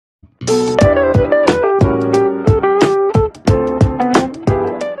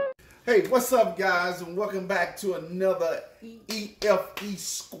Hey, what's up, guys, and welcome back to another EFE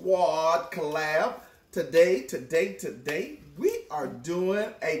Squad collab. Today, we are doing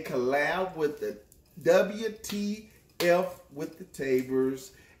a collab with the WTF with the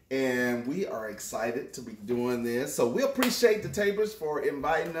Tabors, and we are excited to be doing this. So we appreciate the Tabors for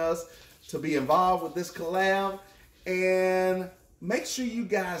inviting us to be involved with this collab, and make sure you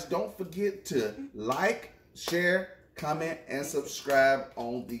guys don't forget to like, share, comment, and subscribe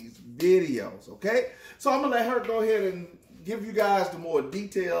on these videos, okay? So I'm gonna let her go ahead and give you guys the more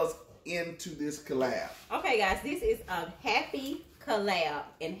details into this collab. Okay, guys, this is a Hapi collab,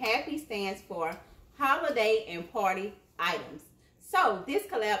 and Hapi stands for holiday and party items. So this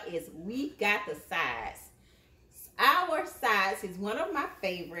collab is We Got the Sides. Our sides is one of my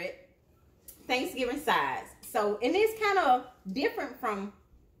favorite Thanksgiving sides. So, and it's kind of different from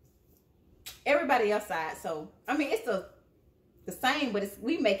everybody else's side. So, I mean, it's the same, but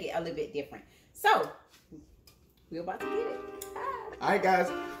we make it a little bit different. So, we're about to get it. All right,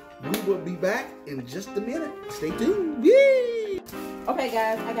 guys, we will be back in just a minute. Stay tuned. Yay! Okay,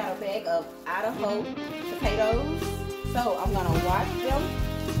 guys, I got a bag of Idaho potatoes. So, I'm going to wash them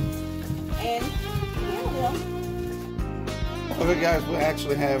and peel them. Okay, guys, we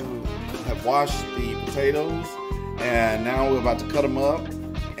actually have washed the potatoes, and now we're about to cut them up,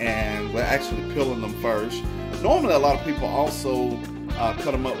 and we're actually peeling them first. Normally, a lot of people also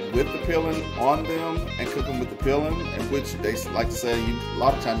cut them up with the peeling on them and cook them with the peeling, in which they like to say a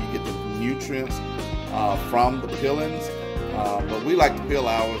lot of times you get the nutrients from the peelings, but we like to peel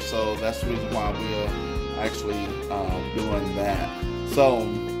ours, so that's the reason why we're actually doing that. So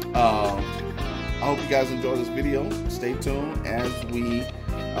I hope you guys enjoy this video. Stay tuned as we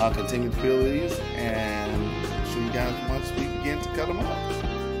continue to peel these and show you guys once we begin to cut them up.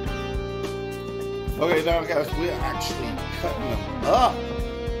 Okay, now guys, we're actually cutting them up.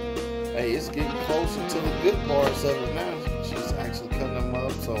 Hey, it's getting closer to the good parts of it now. She's actually cutting them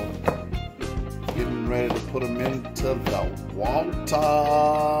up, so getting ready to put them into the water.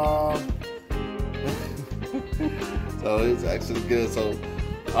 So it's actually good. So,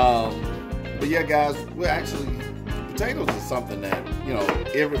 but yeah, guys, we're actually, potatoes is something that, you know,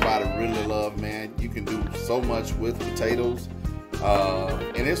 everybody really love, man. You can do so much with potatoes.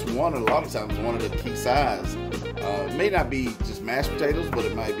 And it's a lot of times one of the key sides. It may not be just mashed potatoes, but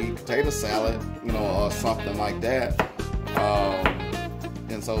it might be potato salad, you know, or something like that.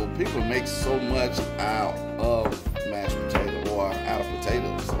 And so people make so much out of mashed potato or out of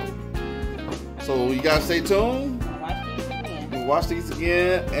potatoes. So you guys stay tuned. We'll watch these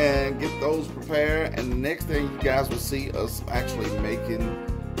again and get those prepared. And the next thing you guys will see us actually making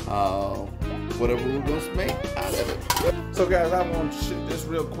whatever we're going to make out of it. So guys, I want to shoot this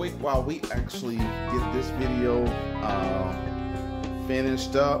real quick while we actually get this video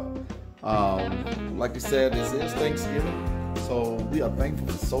finished up. Like I said, this is Thanksgiving, so we are thankful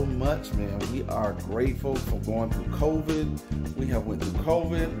for so much, man. We are grateful for going through COVID. We have went through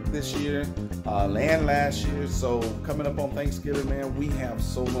COVID this year and last year, so coming up on Thanksgiving, man, we have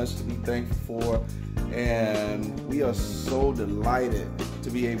so much to be thankful for, and we are so delighted to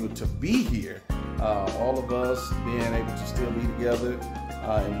be able to be here. All of us being able to still be together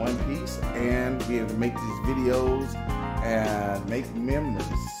in one piece and be able to make these videos and make memories.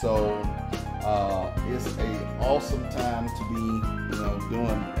 So it's an awesome time to be, you know,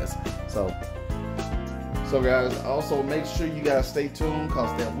 doing this. So guys, also make sure you guys stay tuned,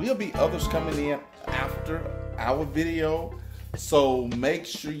 because there will be others coming in after our video. So make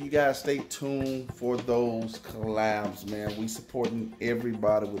sure you guys stay tuned for those collabs, man. We supporting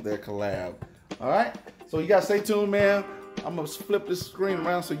everybody with their collab. All right, so you guys stay tuned, man. I'm gonna flip this screen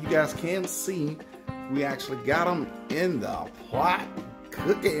around so you guys can see we actually got them in the pot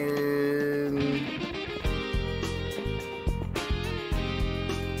cooking.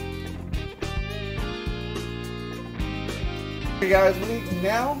 Okay, guys, we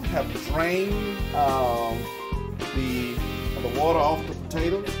now have drained the water off the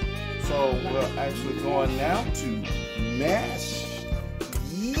potatoes, so we're actually going now to mash.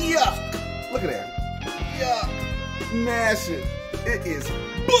 Yuck! Look at that. Yuck. Mash it. It is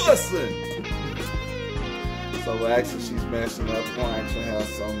bussin'. So actually she's mashing up. We're gonna actually have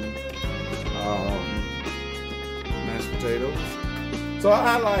some mashed potatoes. So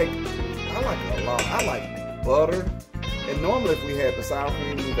I like a lot. I like butter. And normally if we had the sour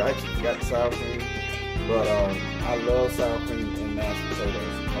cream, we've actually got the sour cream. But I love sour cream in mashed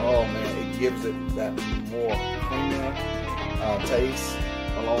potatoes. Oh man, it gives it that more creamier taste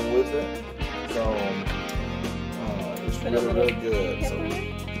along with it. So it's really good. So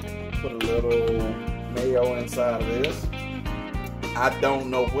put a little mayo inside of this. I don't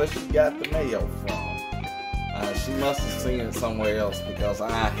know where she got the mayo from. She must have seen it somewhere else because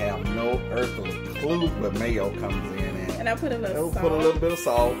I have no earthly clue where mayo comes in at. And I put a little salt. Put a little bit of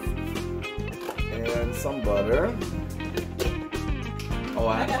salt and some butter.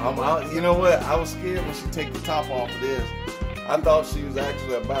 Oh, you know what? I was scared when she take the top off of this. I thought she was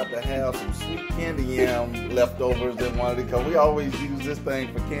actually about to have some sweet candy yam leftovers in one of these, because we always use this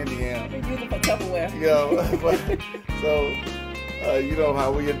thing for candy yam. We use it for Tupperware. Yeah, so you know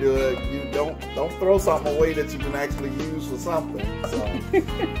how we do it. You don't throw something away that you can actually use for something. So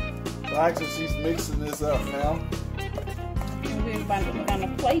actually, she's mixing this up now. And we're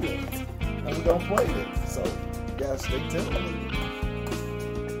gonna plate it. And we're gonna plate it. So you guys stay tuned.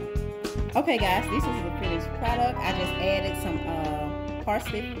 Okay, guys, this is the finished product. I just added some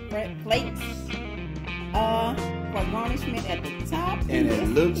parsley flakes for garnishment at the top. And it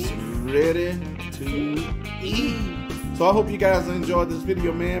looks ready to eat. So I hope you guys enjoyed this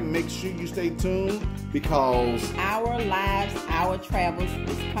video, man. Make sure you stay tuned because Our Lives, Our Travels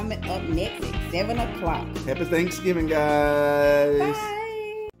is coming up next at 7 o'clock. Happy Thanksgiving, guys. Bye.